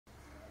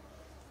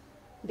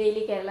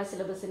Daily Kerala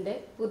സിലബസിന്റെ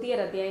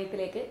പുതിയൊരു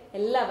അധ്യായത്തിലേക്ക്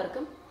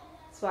എല്ലാവർക്കും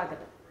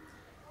സ്വാഗതം.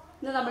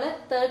 ഇന്ന് നമ്മൾ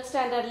 3rd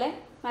സ്റ്റാൻഡേർഡിലെ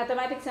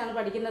മാത്തമാറ്റിക്സ് ആണ്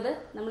പഠിക്കുന്നത്.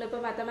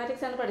 നമ്മളിപ്പോൾ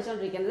മാത്തമാറ്റിക്സ് ആണ്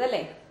പഠിച്ചുകൊണ്ടിരിക്കുന്നത്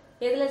അല്ലേ?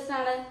 ഏത് ലെസൺ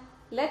ആണ്?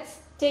 Let's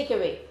take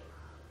away.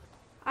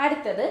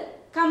 അടുത്തത്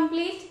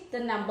കംപ്ലീറ്റ്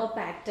ദ നമ്പർ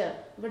പാറ്റേൺ.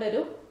 ഇവിടെ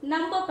ഒരു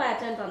നമ്പർ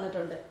പാറ്റേൺ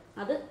തന്നിട്ടുണ്ട്,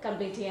 അത്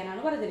കംപ്ലീറ്റ്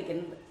ചെയ്യാനാണ്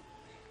പറഞ്ഞിരിക്കുന്നത്.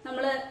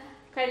 നമ്മൾ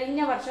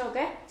കഴിഞ്ഞ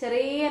വർഷമൊക്കെ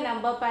ചെറിയ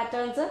നമ്പർ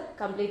പാറ്റേൺസ്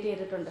കംപ്ലീറ്റ്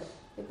ചെയ്തിട്ടുണ്ട്.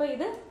 ഇപ്പോൾ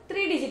ഇത്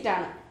 3 ഡിജിറ്റ്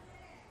ആണ്.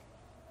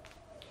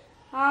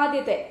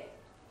 ആദ്യത്തെ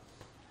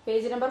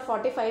പേജ് നമ്പർ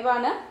 45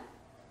 ആണ്.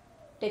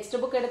 ടെക്സ്റ്റ്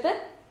ബുക്ക് എടുത്ത്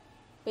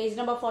പേജ്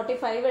നമ്പർ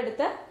 45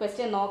 എടുത്ത്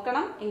ക്വസ്റ്റ്യൻ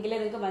നോക്കണം, എങ്കിലേ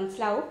നിങ്ങൾക്ക്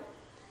മനസ്സിലാവും.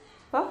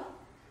 അപ്പം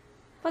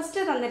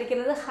ഫസ്റ്റ്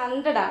തന്നിരിക്കുന്നത്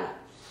 100 ആണ്.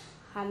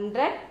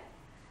 100,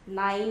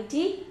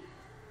 90,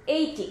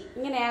 80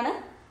 ഇങ്ങനെയാണ്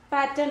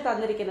പാറ്റേൺ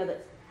തന്നിരിക്കുന്നത്.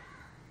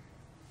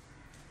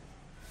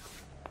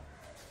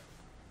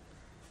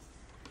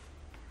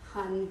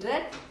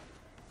 $100,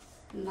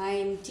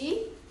 $90,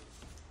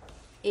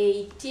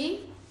 $80.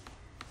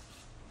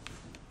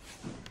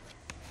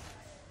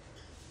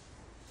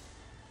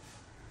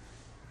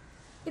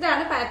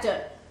 ഇതാണ് പാറ്റേൺ.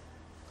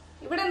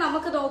 ഇവിടെ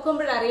നമുക്ക്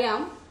നോക്കുമ്പോഴറിയാം,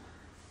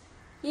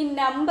 ഈ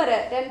നമ്പർ,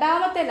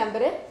 രണ്ടാമത്തെ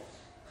നമ്പർ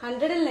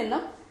 100ൽ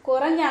നിന്നും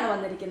കുറഞ്ഞാണ്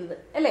വന്നിരിക്കുന്നത്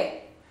അല്ലേ?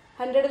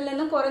 100ൽ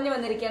നിന്നും കുറഞ്ഞു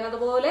വന്നിരിക്കുകയാണ്.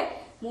 അതുപോലെ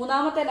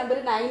മൂന്നാമത്തെ നമ്പർ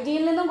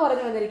 90ൽ നിന്നും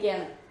കുറഞ്ഞു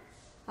വന്നിരിക്കുകയാണ്.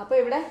 അപ്പോൾ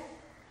ഇവിടെ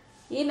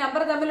ഈ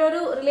നമ്പർ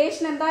തമ്മിലൊരു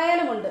റിലേഷൻ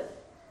എന്തായാലും ഉണ്ട്.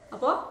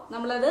 അപ്പോൾ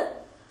നമ്മളത്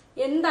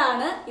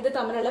എന്താണ് ഇത്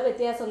തമ്മിലുള്ള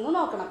വ്യത്യാസം എന്ന്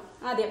നോക്കണം.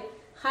 ആദ്യം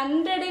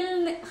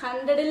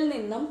 100ൽ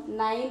നിന്നും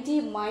 90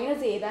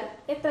 മൈനസ് ചെയ്താൽ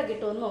എത്ര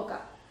കിട്ടുമെന്ന്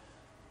നോക്കാം.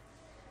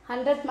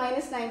 100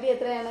 മൈനസ് 90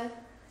 എത്രയാണ്?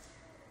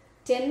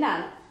 10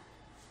 ആണ്.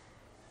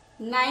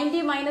 90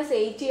 മൈനസ്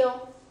 80യോ?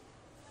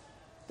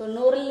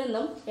 90ൽ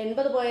നിന്നും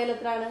 80 പോയാൽ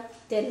എത്രയാണ്?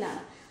 10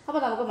 ആണ്.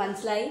 അപ്പോൾ നമുക്ക്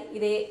മനസ്സിലായി,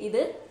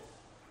 ഇത്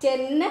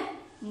 10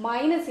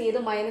 മൈനസ്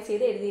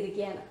ചെയ്ത്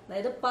എഴുതിയിരിക്കുകയാണ്.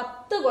 അതായത്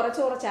 10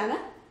 കുറച്ചാണ്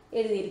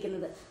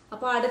എഴുതിയിരിക്കുന്നത്.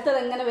 അപ്പോൾ അടുത്തത്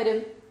എങ്ങനെ വരും?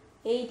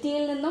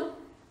 80ൽ നിന്നും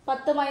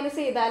 10 മൈനസ്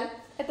ചെയ്താൽ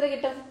എത്ര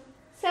കിട്ടും?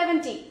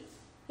 70.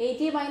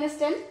 80 മൈനസ്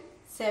 10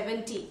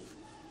 70.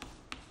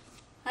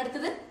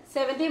 അടുത്തത്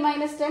 70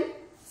 മൈനസ് 10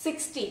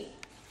 60.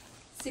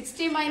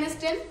 60 മൈനസ്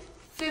 10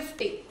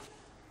 50.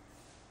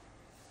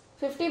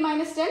 50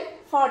 മൈനസ് 10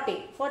 40.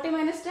 40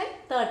 മൈനസ് 10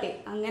 30.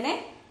 അങ്ങനെ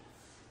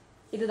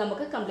ഇത്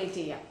നമുക്ക് കംപ്ലീറ്റ്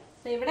ചെയ്യാം.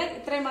 ഇവിടെ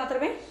ഇത്രയും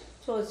മാത്രമേ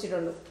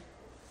ചോദിച്ചിട്ടുള്ളൂ.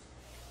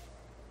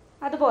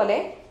 അതുപോലെ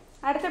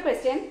അടുത്ത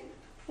ക്വസ്റ്റ്യൻ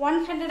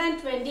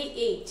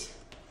 128.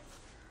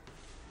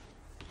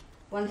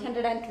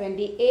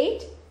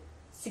 128,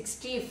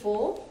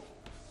 64,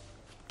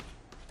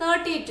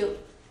 32.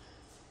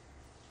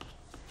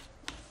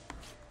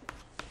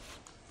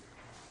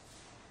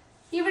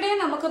 ഇവിടെ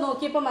നമുക്ക്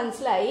നോക്കിയപ്പോൾ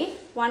മനസ്സിലായി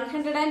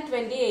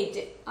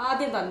 128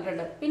 ആദ്യം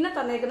തന്നിട്ടുണ്ട്, പിന്നെ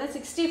തന്നിരിക്കുന്നത്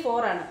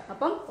 64 ആണ്.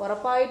 അപ്പം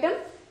ഉറപ്പായിട്ടും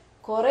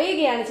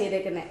കുറയുകയാണ്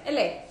ചെയ്തേക്കുന്നത്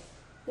അല്ലേ?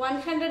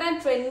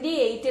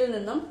 128ൽ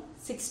നിന്നും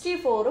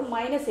 64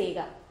 മൈനസ്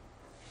ചെയ്യുക.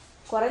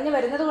 കുറഞ്ഞു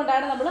വരുന്നത്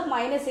കൊണ്ടാണ് നമ്മൾ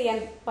മൈനസ് ചെയ്യാൻ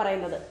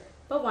പറയുന്നത്.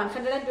 അപ്പോൾ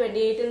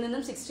 128ൽ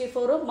നിന്നും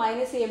 64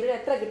 മൈനസ് ചെയ്യുമ്പോൾ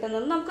എത്ര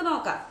കിട്ടുന്നത് നമുക്ക്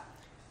നോക്കാം.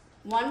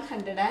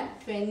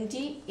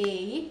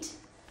 128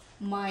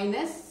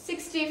 മൈനസ്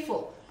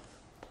 64.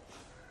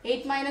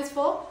 8 മൈനസ്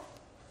 4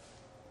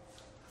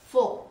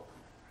 4.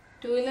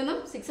 2ൽ നിന്നും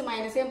 6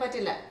 മൈനസ് ചെയ്യാൻ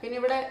പറ്റില്ല. പിന്നെ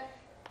ഇവിടെ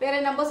വേറെ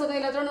നമ്പേഴ്സ് ഒന്നും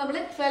ഇല്ലാത്തതുകൊണ്ട് നമ്മൾ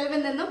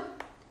 12ൽ നിന്നും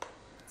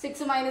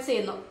 6 മൈനസ്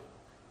ചെയ്യുന്നു.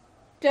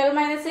 12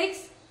 മൈനസ് 6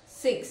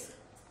 6.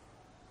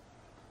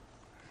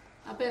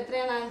 അപ്പൊ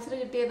എത്രയാണ് ആൻസർ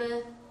കിട്ടിയത്?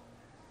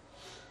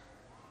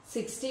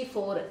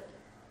 64.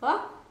 അപ്പോൾ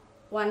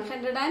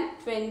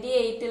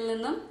 128ൽ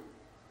നിന്നും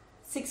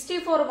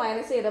 64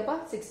 മൈനസ് ചെയ്തപ്പോൾ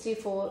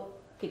 64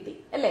 കിട്ടി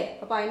അല്ലേ?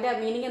 അപ്പൊ അതിന്റെ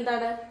മീനിങ്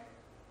എന്താണ്?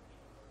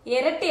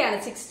 ഇരട്ടിയാണ്.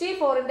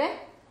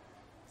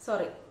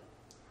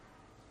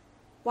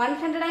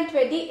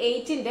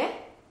 128ന്റെ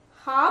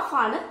ഹാഫ്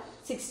ആണ്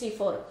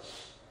 64.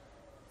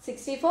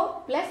 64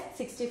 പ്ലസ്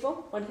 64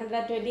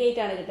 128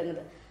 ആണ്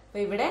കിട്ടുന്നത്. അപ്പൊ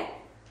ഇവിടെ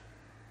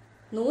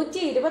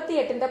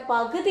 128ന്റെ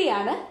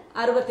പകുതിയാണ്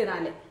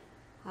 64.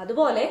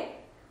 അതുപോലെ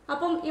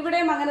അപ്പം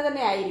ഇവിടെയും അങ്ങനെ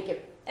തന്നെ ആയിരിക്കും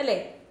അല്ലേ?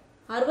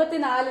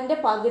 64ന്റെ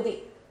പകുതി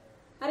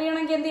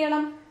അറിയണമെങ്കിൽ എന്ത്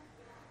ചെയ്യണം?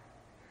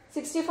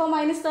 64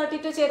 മൈനസ്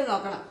 32 ചെയ്ത്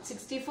നോക്കണം.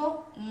 64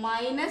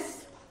 മൈനസ്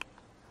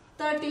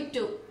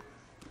 32.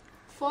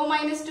 4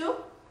 മൈനസ് 2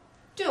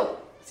 2.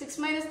 6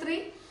 മൈനസ് 3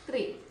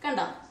 3.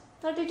 കണ്ടോ?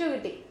 32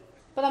 കിട്ടി.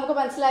 അപ്പൊ നമുക്ക്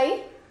മനസ്സിലായി,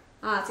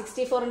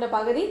 64ന്റെ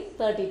പകുതി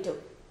 32.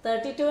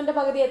 32ന്റെ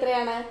പകുതി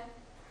എത്രയാണ്?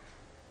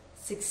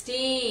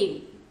 16.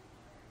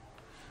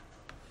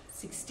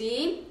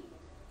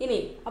 ഇനി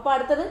അപ്പൊ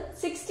അടുത്തത്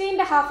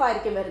 16ന്റെ ഹാഫ്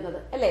ആയിരിക്കും വരുന്നത്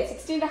അല്ലേ?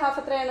 16ന്റെ ഹാഫ്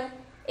എത്രയാണ്?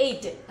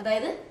 8.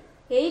 അതായത്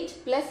 8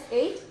 പ്ലസ്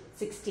 8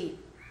 16.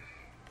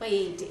 അപ്പൊ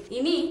 8.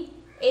 ഇനി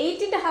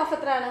 8ന്റെ ഹാഫ്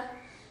എത്രയാണ്?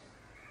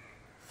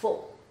 4.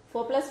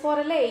 4 പ്ലസ് 4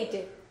 അല്ലേ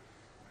 8?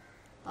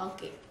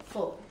 ഓക്കെ,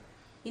 4.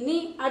 ഇനി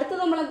അടുത്ത്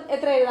നമ്മൾ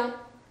എത്ര എഴുതാം?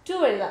 2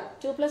 എഴുതാം.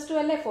 2 പ്ലസ് 2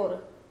 അല്ലേ 4?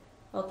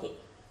 ഓക്കെ.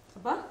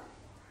 അപ്പൊ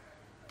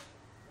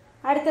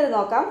അടുത്തത്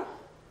നോക്കാം.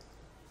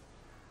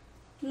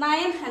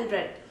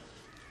 900.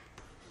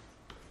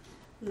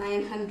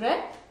 900,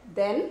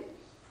 then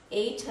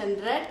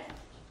 800,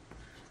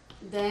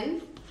 then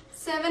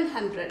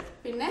 700.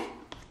 പിന്നെ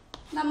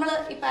നമ്മൾ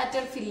ഈ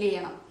പാറ്റേൺ ഫില്ല്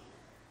ചെയ്യണം.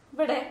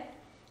 ഇവിടെ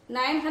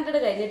 900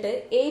 കഴിഞ്ഞിട്ട്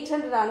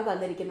 800 ആണ്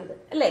തന്നിരിക്കുന്നത്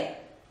അല്ലേ?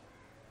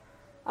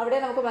 അവിടെ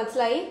നമുക്ക്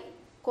മനസ്സിലായി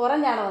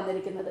കുറഞ്ഞാണ്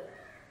വന്നിരിക്കുന്നത്.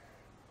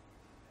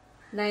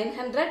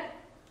 900,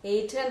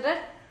 800,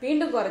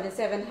 വീണ്ടും കുറഞ്ഞ്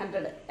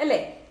 700 അല്ലേ?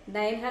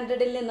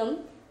 900ൽ നിന്നും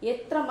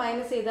എത്ര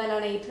മൈനസ്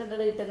ചെയ്താലാണ്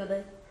 800 കിട്ടുന്നത്?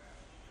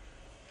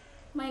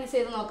 മൈനസ്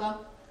ചെയ്ത് നോക്കാം.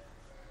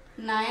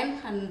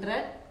 900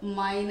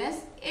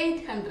 മൈനസ്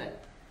 800.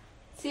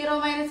 0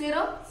 മൈനസ്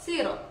 0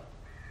 0.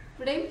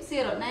 ഇവിടെയും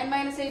 0. 9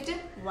 മൈനസ് 8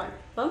 1.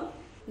 അപ്പം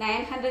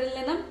 900ൽ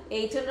നിന്നും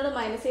 800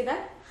 മൈനസ് ചെയ്താൽ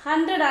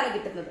 100 ആണ്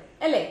കിട്ടുന്നത്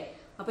അല്ലേ?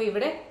 അപ്പൊ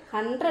ഇവിടെ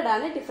 100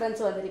 ആണ്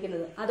ഡിഫറൻസ്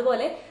വന്നിരിക്കുന്നത്.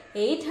 അതുപോലെ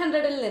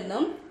 800ൽ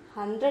നിന്നും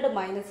 100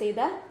 മൈനസ്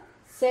ചെയ്താൽ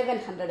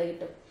 700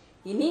 കിട്ടും.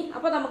 ഇനി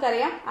അപ്പൊ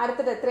നമുക്കറിയാം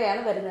അടുത്തത്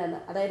എത്രയാണ് വരുന്നതെന്ന്.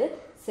 അതായത്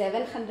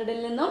 700ൽ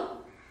നിന്നും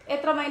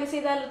എത്ര മൈനസ്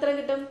ചെയ്താൽ ഉത്തരം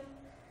കിട്ടും?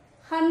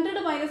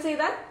 100 മൈനസ്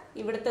ചെയ്താൽ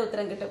ഇവിടുത്തെ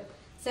ഉത്തരം കിട്ടും.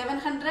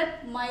 700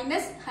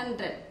 മൈനസ്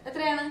 100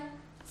 എത്രയാണ്?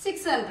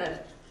 600.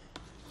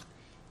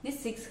 ഇനി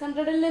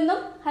 600ൽ നിന്നും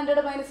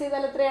 100 മൈനസ്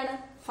ചെയ്താൽ എത്രയാണ്?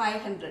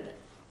 500.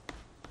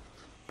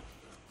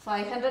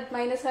 500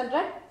 മൈനസ്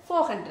 100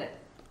 400.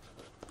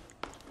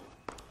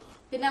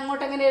 പിന്നെ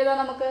അങ്ങോട്ട് എങ്ങനെ എഴുതാം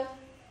നമുക്ക്?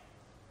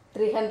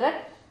 300,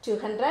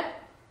 200,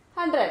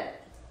 100.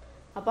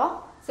 അപ്പോൾ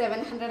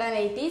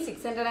 780,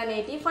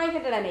 680,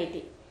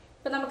 580.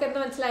 ഇപ്പൊ നമുക്ക് എന്ത്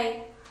മനസ്സിലായി?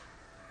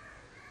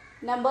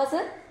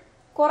 നമ്പേഴ്സ്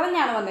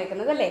കുറഞ്ഞാണ്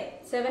വന്നേക്കുന്നത് അല്ലേ?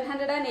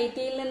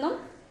 780ൽ നിന്നും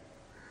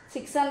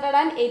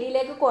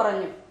 680ലേക്ക്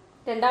കുറഞ്ഞു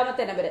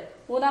രണ്ടാമത്തെ നമ്പർ.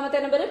 മൂന്നാമത്തെ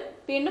നമ്പർ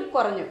വീണ്ടും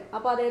കുറഞ്ഞു.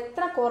 അപ്പൊ അത്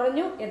എത്ര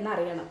കുറഞ്ഞു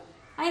എന്നറിയണം.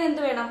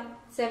 അതിനെന്ത് വേണം?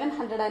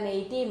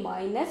 780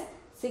 മൈനസ്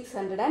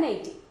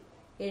 680.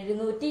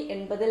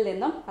 780ൽ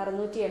നിന്നും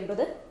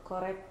 680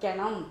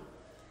 കുറയ്ക്കണം.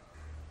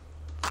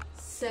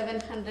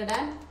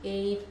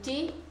 780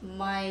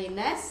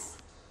 മൈനസ്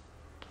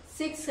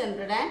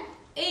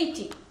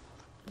 680.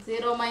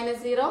 0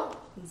 മൈനസ് 0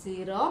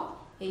 0.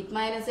 8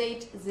 മൈനസ്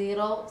 8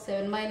 0.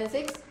 7 മൈനസ്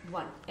 6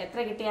 1. എത്ര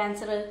കിട്ടിയ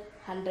ആൻസർ?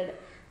 100.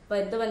 അപ്പൊ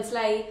എന്ത്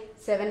മനസ്സിലായി?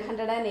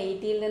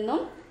 780ൽ നിന്നും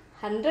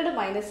 100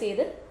 മൈനസ്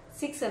ചെയ്ത്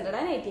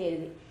 680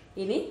 എഴുതി.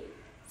 ഇനി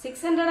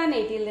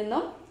 680ൽ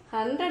നിന്നും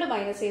 100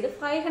 മൈനസ് ചെയ്ത്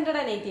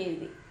 580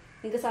 എഴുതി.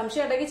 നിങ്ങൾക്ക്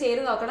സംശയം ഉണ്ടെങ്കിൽ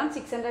ചെയ്ത് നോക്കണം.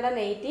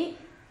 680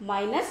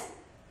 മൈനസ്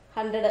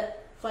 100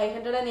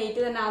 580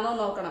 തന്നെ ആണോ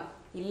നോക്കണം.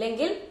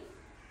 ഇല്ലെങ്കിൽ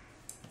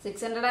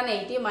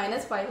 680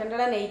 മൈനസ്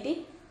 580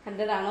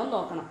 100 ആണോ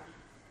നോക്കണം.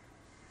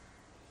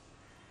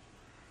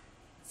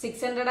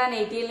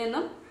 680ൽ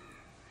നിന്നും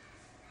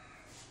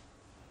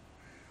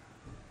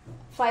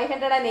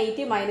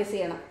 580 മൈനസ്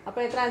ചെയ്യണം. അപ്പൊ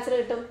എത്ര ആൻസർ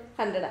കിട്ടും?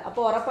 100. അപ്പൊ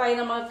ഉറപ്പായി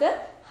നമുക്ക്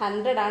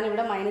 100 ആണ്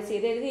ഇവിടെ മൈനസ്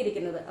ചെയ്ത്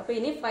എഴുതിയിരിക്കുന്നത്. അപ്പൊ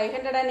ഇനി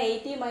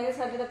 580 മൈനസ്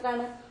 100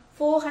 എത്രയാണ്?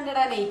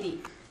 480.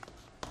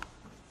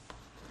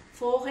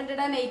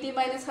 480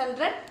 മൈനസ്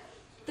 100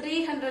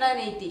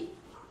 380.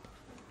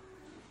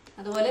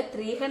 അതുപോലെ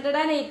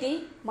 380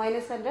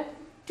 മൈനസ് 100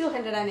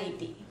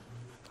 280.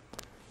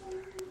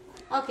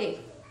 Okay,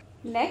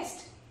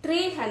 next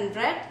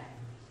 300,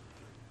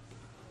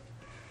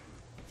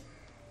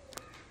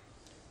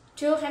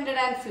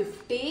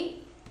 250,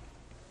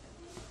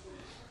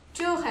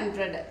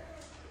 200.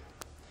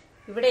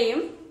 ഇവിടെയും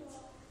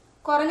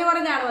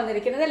കുറഞ്ഞാണ്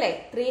വന്നിരിക്കുന്നത് അല്ലേ?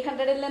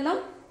 300ൽ നിന്നും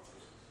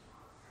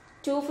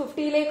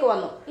 250ലേക്ക്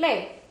വന്നു അല്ലേ?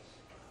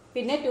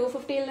 പിന്നെ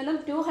 250ൽ നിന്നും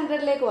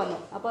 200ലേക്ക് വന്നു.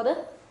 അപ്പോൾ അത്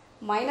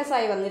മൈനസ്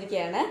ആയി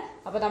വന്നിരിക്കുകയാണ്.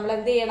 അപ്പോൾ നമ്മൾ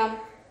എന്ത് ചെയ്യണം?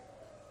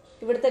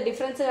 ഇവിടുത്തെ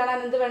ഡിഫറൻസ് കാണാൻ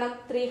എന്ത് വേണം?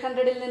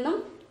 300ൽ നിന്നും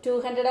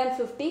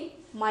 250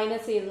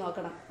 മൈനസ് ചെയ്ത്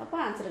നോക്കണം. അപ്പോൾ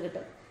ആൻസർ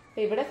കിട്ടും.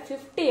 അപ്പോൾ ഇവിടെ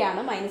 50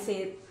 ആണ് മൈനസ്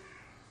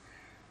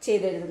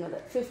ചെയ്തെഴുതുന്നത്.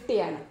 50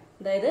 ആണ്.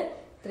 അതായത്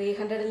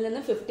 300ൽ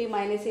നിന്നും 50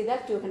 മൈനസ് ചെയ്താൽ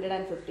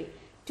 250.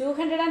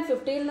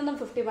 250ൽ നിന്നും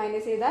 50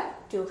 മൈനസ് ചെയ്താൽ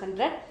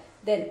 200.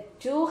 ദെൻ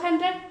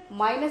 200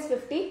 മൈനസ്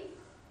 50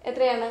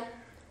 എത്രയാണ്?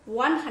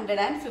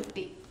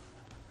 150.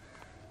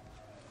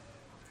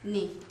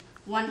 ഇനി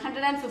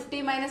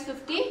 150 മൈനസ്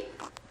 50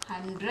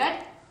 100.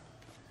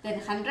 Then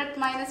 100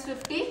 minus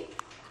 50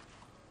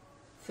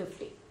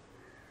 50.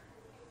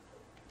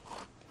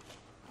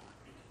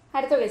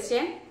 അടുത്ത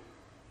ക്വസ്റ്റ്യൻ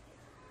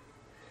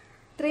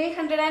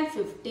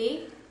 350,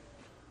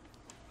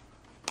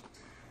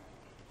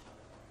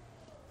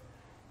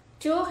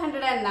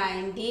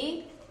 290,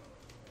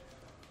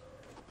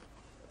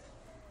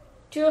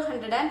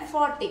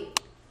 240.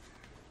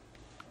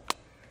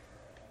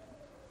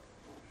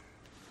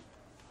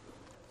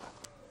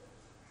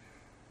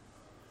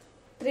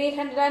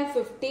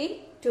 350,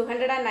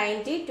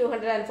 290,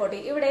 240.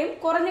 ഇവിടെയും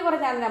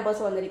കുറഞ്ഞാണ്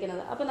നമ്പേഴ്സ്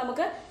വന്നിരിക്കുന്നത്. അപ്പൊ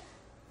നമുക്ക്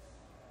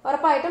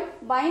ഉറപ്പായിട്ടും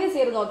മൈനസ്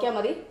ചെയ്ത് നോക്കിയാൽ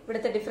മതി.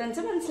 ഇവിടുത്തെ ഡിഫറൻസ്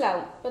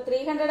മനസ്സിലാവും. ഇപ്പൊ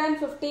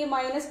 350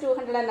 മൈനസ്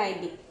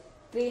 290.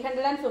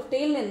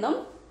 350ൽ നിന്നും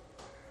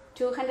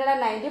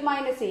 290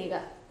 മൈനസ് ചെയ്യുക.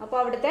 അപ്പോൾ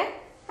അവിടുത്തെ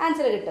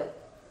ആൻസർ കിട്ടും.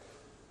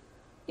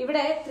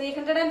 ഇവിടെ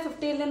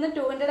 350ൽ നിന്ന്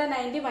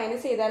 290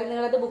 മൈനസ് ചെയ്താൽ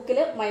നിങ്ങളത് ബുക്കിൽ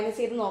മൈനസ്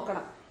ചെയ്ത്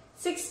നോക്കണം.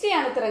 60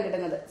 ആണ് ഉത്തരം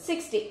കിട്ടുന്നത്.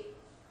 60.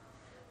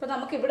 അപ്പൊ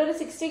നമുക്ക് ഇവിടെ ഒരു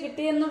 60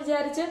 കിട്ടിയെന്ന്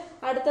വിചാരിച്ച്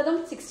അടുത്തതും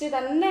 60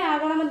 തന്നെ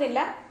ആകണമെന്നില്ല.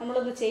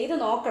 നമ്മളൊന്ന് ചെയ്ത്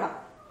നോക്കണം.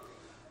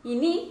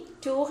 ഇനി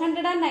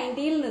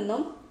 290ൽ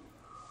നിന്നും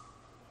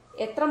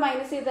എത്ര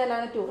മൈനസ്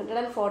ചെയ്താലാണ്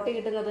 240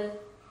 കിട്ടുന്നത്?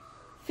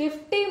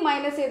 50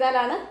 മൈനസ്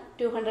ചെയ്താലാണ്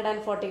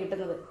 240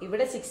 കിട്ടുന്നത്.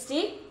 ഇവിടെ 60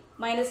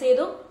 മൈനസ്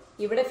ചെയ്തു,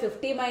 ഇവിടെ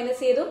 50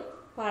 മൈനസ് ചെയ്തു.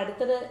 അപ്പൊ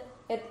അടുത്തത്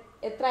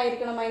എത്ര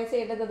ആയിരിക്കണം മൈനസ്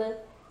ചെയ്യേണ്ടത്?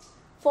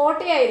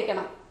 40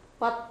 ആയിരിക്കണം.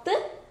 10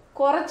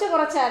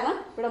 കുറച്ചാണ്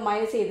ഇവിടെ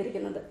മൈനസ്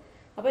ചെയ്തിരിക്കുന്നത്.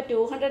 അപ്പൊ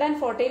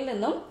 240ൽ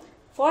നിന്നും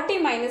 40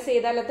 മൈനസ്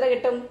ചെയ്താൽ എത്ര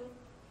കിട്ടും?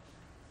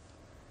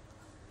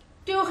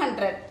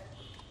 200.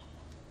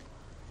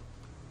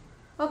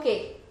 ഓക്കെ,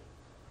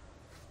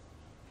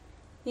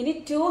 ഇനി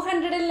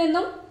 200ൽ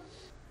നിന്നും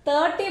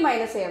 30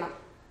 മൈനസ് ചെയ്യണം.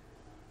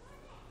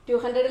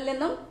 200ൽ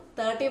നിന്നും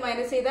 30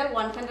 മൈനസ് ചെയ്താൽ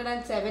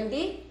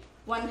 170.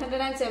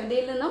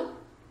 170ൽ നിന്നും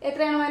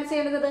എത്രയാണ് മൈനസ്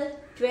ചെയ്യേണ്ടത്?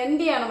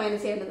 20 ആണ്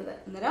മൈനസ് ചെയ്യേണ്ടത്.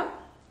 അന്നേരം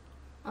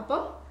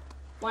അപ്പം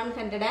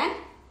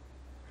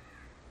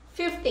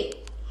 150.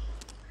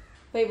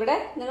 അപ്പൊ ഇവിടെ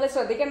നിങ്ങൾ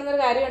ശ്രദ്ധിക്കേണ്ടുന്ന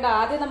ഒരു കാര്യമുണ്ട്.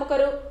 ആദ്യം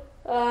നമുക്കൊരു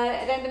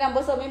 2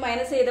 നമ്പേഴ്സ് തമ്മിൽ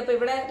മൈനസ് ചെയ്തപ്പോൾ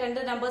ഇവിടെ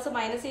 2 നമ്പേഴ്സ്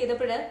മൈനസ്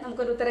ചെയ്തപ്പോൾ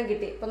നമുക്കൊരു ഉത്തരം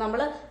കിട്ടി. അപ്പൊ നമ്മൾ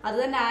അത്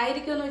തന്നെ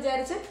ആയിരിക്കും എന്ന്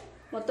വിചാരിച്ച്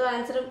മൊത്തം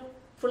ആൻസറും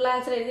ഫുൾ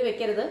ആൻസർ എഴുതി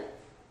വെക്കരുത്.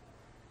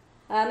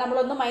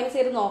 നമ്മളൊന്ന് മൈനസ്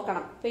ചെയ്ത്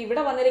നോക്കണം. അപ്പൊ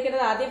ഇവിടെ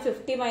വന്നിരിക്കുന്നത് ആദ്യം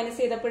 50 മൈനസ്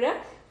ചെയ്തപ്പോൾ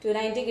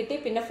 290 കിട്ടി,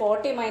 പിന്നെ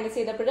 40 മൈനസ്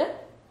ചെയ്തപ്പോൾ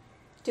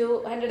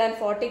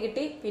 240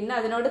 കിട്ടി, പിന്നെ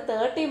അതിനോട്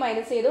 30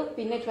 മൈനസ് ചെയ്തു,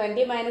 പിന്നെ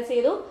 20 മൈനസ്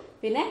ചെയ്തു,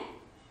 പിന്നെ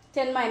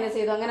 10 മൈനസ്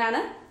ചെയ്തു. അങ്ങനെയാണ്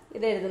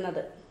ഇത്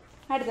എഴുതുന്നത്.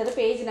 അടുത്തത്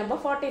page number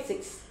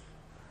 46.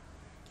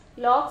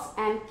 Locks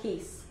and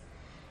keys.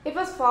 It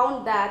was found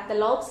that the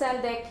locks and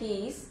their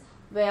keys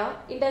were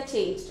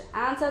interchanged.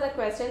 Answer the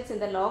questions in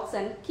the locks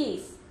and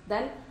keys.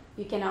 Then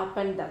you can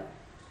open them.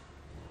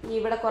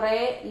 ഇവിടെ കുറെ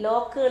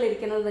ലോക്കുകൾ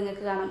ഇരിക്കുന്നത്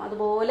നിങ്ങൾക്ക് കാണാം.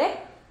 അതുപോലെ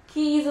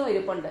കീസും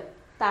ഇരിപ്പുണ്ട്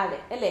താഴെ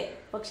അല്ലേ?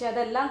 പക്ഷെ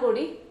അതെല്ലാം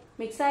കൂടി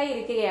മിക്സായി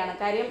ഇരിക്കുകയാണ്.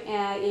 കാര്യം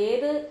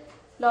ഏത്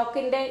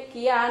ലോക്കിന്റെ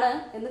കീ ആണ്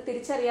എന്ന്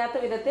തിരിച്ചറിയാത്ത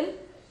വിധത്തിൽ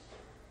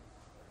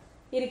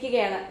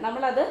ഇരിക്കുകയാണ്.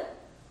 നമ്മളത്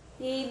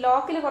ഈ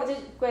ലോക്കിൽ കുറച്ച്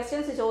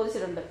ക്വസ്റ്റ്യൻസ്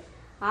ചോദിച്ചിട്ടുണ്ട്.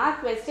 ആ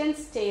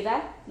ക്വസ്റ്റ്യൻസ്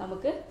ചെയ്താൽ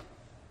നമുക്ക്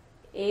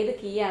ഏത്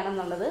കീ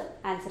ആണെന്നുള്ളത്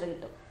ആൻസർ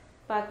കിട്ടും.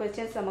 അപ്പൊ ആ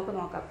ക്വസ്റ്റ്യൻസ് നമുക്ക്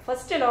നോക്കാം.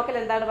 ഫസ്റ്റ് ലോക്കിൽ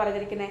എന്താണ്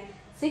പറഞ്ഞിരിക്കുന്നത്?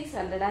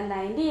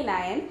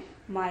 699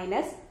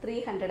 മൈനസ്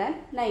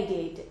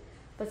 398.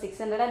 അപ്പൊ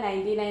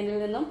 699ൽ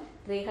നിന്നും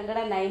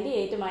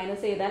 398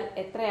 മൈനസ് ചെയ്താൽ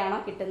എത്രയാണോ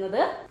കിട്ടുന്നത്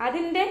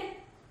അതിന്റെ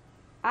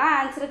ആ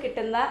ആൻസർ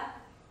കിട്ടുന്ന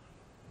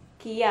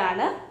കീ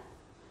ആണ്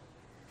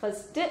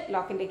ഫസ്റ്റ്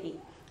ലോക്കിന്റെ കീ.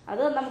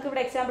 അത്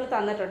നമുക്കിവിടെ എക്സാമ്പിൾ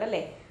തന്നിട്ടുണ്ട്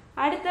അല്ലേ?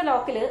 അടുത്ത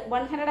ലോക്കിൽ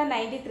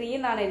 193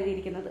 എന്നാണ്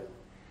എഴുതിയിരിക്കുന്നത്.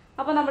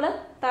 അപ്പൊ നമ്മൾ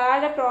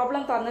താഴെ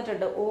പ്രോബ്ലം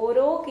തന്നിട്ടുണ്ട്.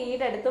 ഓരോ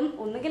കീയുടെ അടുത്തും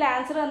ഒന്നുകിൽ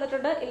ആൻസർ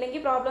തന്നിട്ടുണ്ട്,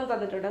 ഇല്ലെങ്കിൽ പ്രോബ്ലം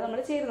തന്നിട്ടുണ്ട്. നമ്മൾ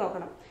ചെയ്ത്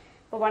നോക്കണം.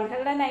 അപ്പൊ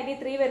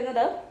 193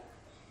 വരുന്നത്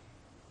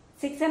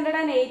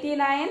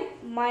 689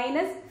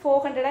 മൈനസ്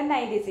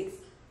 496.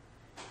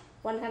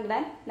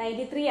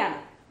 193 ആണ്.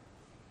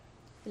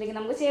 അല്ലെങ്കിൽ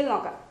നമുക്ക് ചെയ്ത്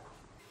നോക്കാം.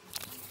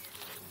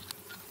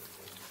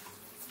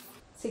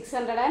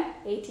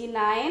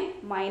 689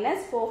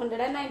 മൈനസ്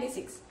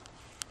 496.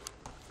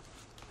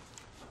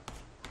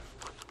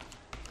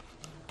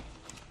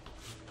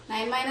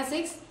 9 മൈനസ്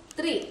 6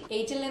 3.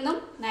 8ൽ നിന്നും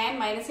 9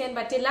 മൈനസ് ചെയ്യാൻ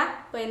പറ്റില്ല.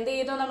 അപ്പൊ എന്ത്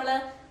ചെയ്തു? നമ്മള്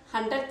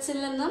 100ൽ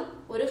നിന്നും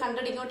ഒരു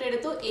 100 ഇങ്ങോട്ട്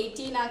എടുത്തു,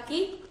 18 ആക്കി.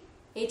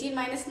 18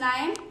 മൈനസ്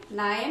 9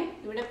 9.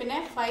 ഇവിടെ പിന്നെ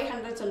 5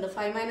 ഹൺഡ്രഡ്സ് ഉണ്ട്.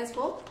 5 മൈനസ്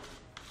 4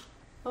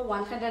 അപ്പോൾ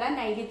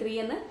 193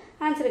 എന്ന്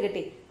ആൻസർ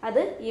കിട്ടി.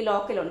 അത് ഈ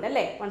ലോക്കിലുണ്ട്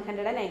അല്ലേ?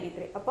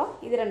 193. അപ്പോൾ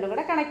ഇത് രണ്ടും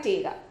കൂടെ കണക്ട്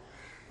ചെയ്യുക.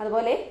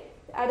 അതുപോലെ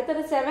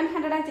അടുത്തത്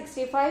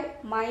 765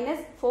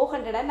 മൈനസ്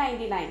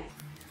 499.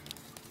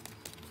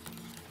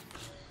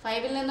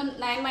 5ൽ നിന്നും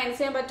 9 മൈനസ്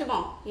ചെയ്യാൻ പറ്റുമോ?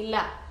 ഇല്ല.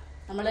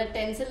 നമ്മൾ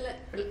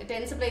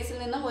ടെൻസ് പ്ലേസിൽ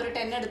നിന്നും ഒരു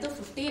 10 എടുത്തു,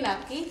 15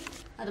 ആക്കി.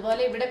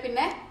 അതുപോലെ ഇവിടെ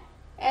പിന്നെ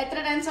എത്ര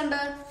ടെൻസ് ഉണ്ട്?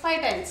 5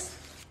 ടെൻസ്.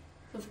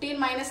 15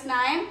 മൈനസ്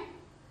 9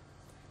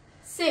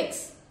 6.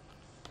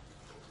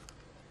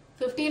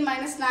 15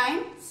 മൈനസ് 9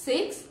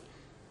 6.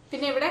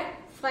 പിന്നെ ഇവിടെ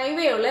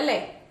 5 ഉള്ളു അല്ലേ?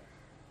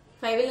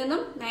 5ൽ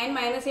നിന്നും 9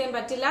 മൈനസ് ചെയ്യാൻ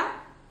പറ്റില്ല.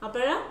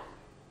 അപ്പോൾ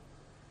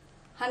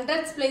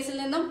 100th പ്ലേസിൽ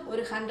നിന്നും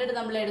ഒരു 100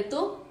 നമ്മൾ എടുത്തു,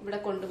 ഇവിടെ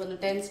കൊണ്ടുവന്നു.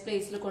 10th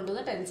പ്ലേസിൽ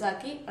കൊണ്ടുവന്ന് 10s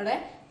ആക്കി. ഇവിടെ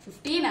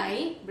 15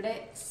 ആയി. ഇവിടെ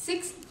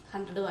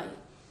 600 ആയി.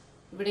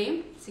 ഇവിടെയും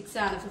 6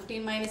 ആണ്.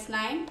 15 മൈനസ്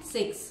 9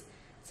 6.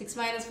 6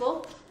 മൈനസ് 4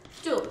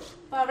 2.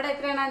 അപ്പൊ അവിടെ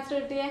എത്രയാണ് ആൻസർ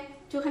കിട്ടിയത്?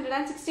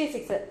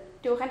 266.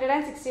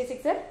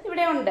 266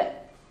 ഇവിടെ ഉണ്ട്.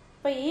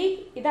 അപ്പൊ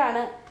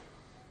ഇതാണ്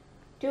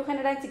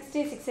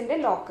 266ന്റെ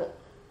ലോക്ക്.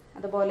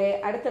 അതുപോലെ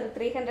അടുത്തത്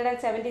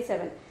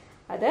 377.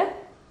 അത്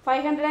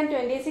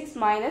 526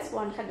 മൈനസ്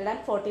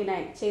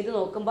 149. ചെയ്ത്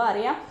നോക്കുമ്പോൾ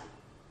അറിയാം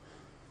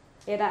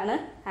ഏതാണ്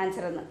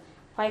ആൻസർ എന്ന്.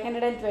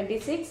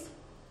 526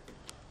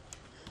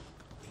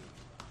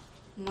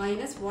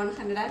 മൈനസ്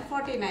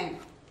 149.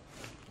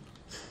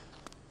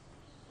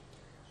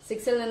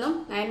 6ൽ നിന്നും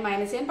 9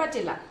 മൈനസ് ചെയ്യാൻ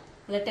പറ്റില്ല.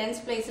 അത് 10th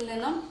പ്ലേസിൽ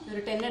നിന്നും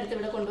ഒരു 10 എടുത്ത്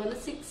ഇവിടെ കൊണ്ടുവന്ന്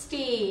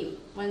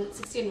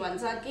 16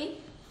 വൺസ് ആക്കി.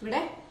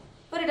 ഇവിടെ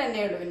ഒരു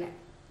 10 ഉള്ളൂ. പിന്നെ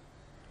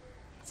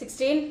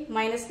 16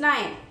 മൈനസ്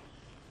 9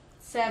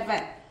 7.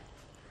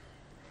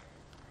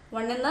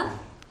 1 നിന്ന്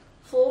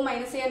 4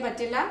 മൈനസ് ചെയ്യാൻ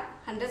പറ്റില്ല.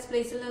 100th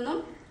പ്ലേസിൽ നിന്നും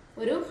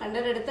ഒരു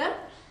 100 എടുത്ത്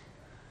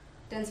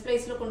 10th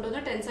പ്ലേസിൽ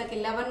കൊണ്ടുവന്ന് 10s ആക്കി.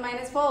 11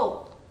 മൈനസ് 4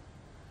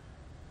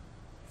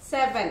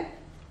 7.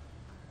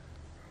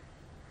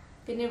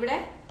 പിന്നെ ഇവിടെ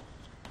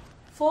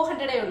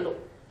 400 ഉള്ളൂ.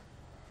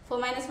 4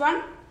 മൈനസ് 1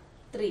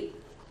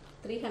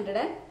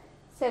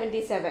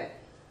 377.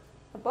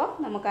 അപ്പോൾ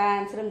നമുക്ക് ആ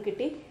ആൻസറും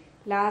കിട്ടി.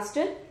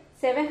 ലാസ്റ്റ്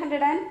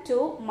 702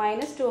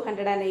 മൈനസ്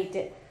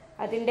 208,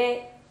 അതിൻ്റെ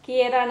കീ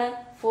ഏതാണ്?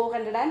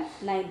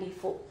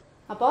 494.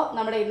 അപ്പോൾ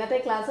നമ്മുടെ ഇന്നത്തെ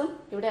ക്ലാസ്സും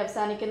ഇവിടെ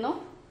അവസാനിക്കുന്നു.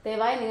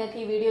 ദയവായി നിങ്ങൾക്ക്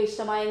ഈ വീഡിയോ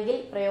ഇഷ്ടമായെങ്കിൽ,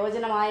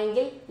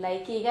 പ്രയോജനമായെങ്കിൽ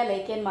ലൈക്ക് ചെയ്യുക.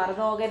 ലൈക്ക് ചെയ്യാൻ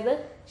മറന്നു പോകരുത്.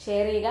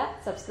 ഷെയർ ചെയ്യുക,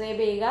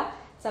 സബ്സ്ക്രൈബ് ചെയ്യുക.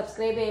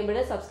 സബ്സ്ക്രൈബ് ചെയ്യുമ്പോൾ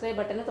സബ്സ്ക്രൈബ്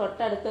ബട്ടന്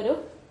തൊട്ടടുത്തൊരു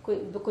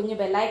കുഞ്ഞു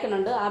ബെല്ലൈക്കൺ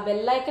ഉണ്ട്. ആ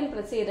ബെല്ലൈക്കൺ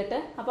പ്രസ് ചെയ്തിട്ട്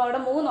അപ്പോൾ അവിടെ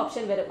 3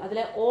 ഓപ്ഷൻ വരും. അതിൽ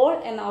ഓൾ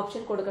എന്ന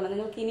ഓപ്ഷൻ കൊടുക്കണം.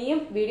 നിങ്ങൾക്ക് ഇനിയും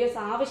വീഡിയോസ്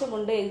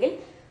ആവശ്യമുണ്ട് എങ്കിൽ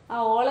ആ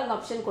ഓൾ എന്ന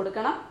ഓപ്ഷൻ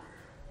കൊടുക്കണം.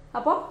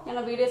 അപ്പോൾ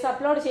ഞങ്ങൾ വീഡിയോസ്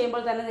അപ്ലോഡ്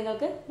ചെയ്യുമ്പോൾ തന്നെ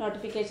നിങ്ങൾക്ക്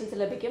നോട്ടിഫിക്കേഷൻസ്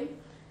ലഭിക്കും.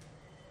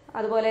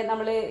 അതുപോലെ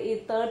നമ്മൾ ഈ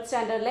 3rd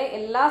സ്റ്റാൻഡേർഡിലെ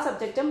എല്ലാ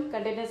സബ്ജക്റ്റും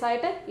കണ്ടിന്യൂസ്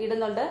ആയിട്ട്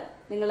ഇടുന്നുണ്ട്.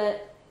 നിങ്ങൾ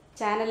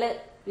ചാനൽ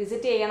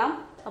വിസിറ്റ് ചെയ്യണം.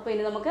 അപ്പോൾ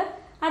ഇനി നമുക്ക്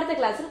അടുത്ത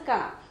ക്ലാസ്സിൽ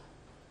കാണാം.